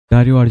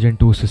Dario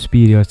Argento's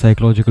Suspiria, a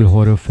psychological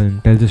horror film,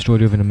 tells the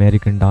story of an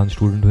American dance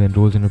student who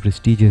enrolls in a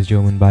prestigious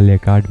German ballet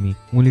academy,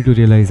 only to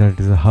realize that it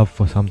is a hub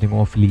for something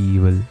awfully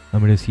evil,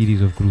 amid a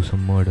series of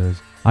gruesome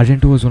murders.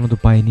 Argento was one of the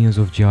pioneers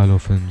of Giallo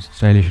films,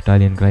 stylish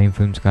Italian crime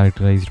films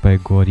characterized by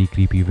gory,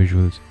 creepy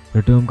visuals.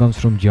 The term comes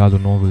from Giallo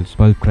novels,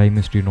 pulp crime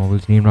mystery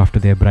novels named after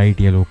their bright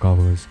yellow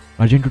covers.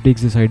 Argento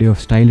takes this idea of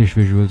stylish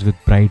visuals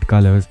with bright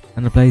colors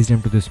and applies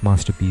them to this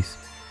masterpiece.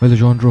 While the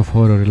genre of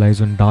horror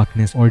relies on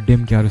darkness or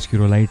dim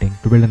chiaroscuro lighting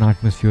to build an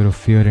atmosphere of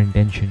fear and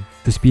tension,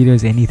 Suspiria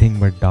is anything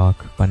but dark,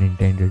 pun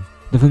intended.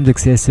 The film's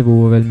excessive,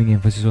 overwhelming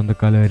emphasis on the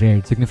color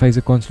red signifies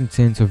a constant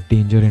sense of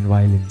danger and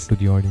violence to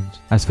the audience.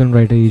 As film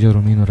writer Ija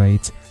Romino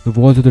writes, the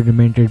walls of the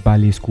demented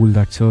ballet school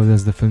that serves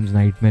as the film's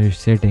nightmarish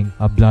setting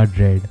are blood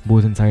red,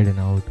 both inside and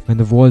out. When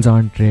the walls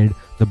aren't red,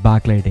 the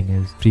backlighting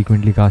is,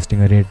 frequently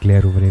casting a red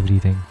glare over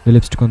everything. The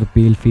lipstick on the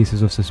pale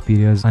faces of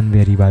Suspiria's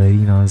unwary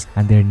ballerinas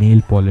and their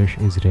nail polish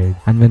is red.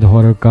 And when the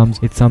horror comes,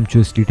 it's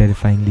sumptuously,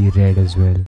 terrifyingly red as well.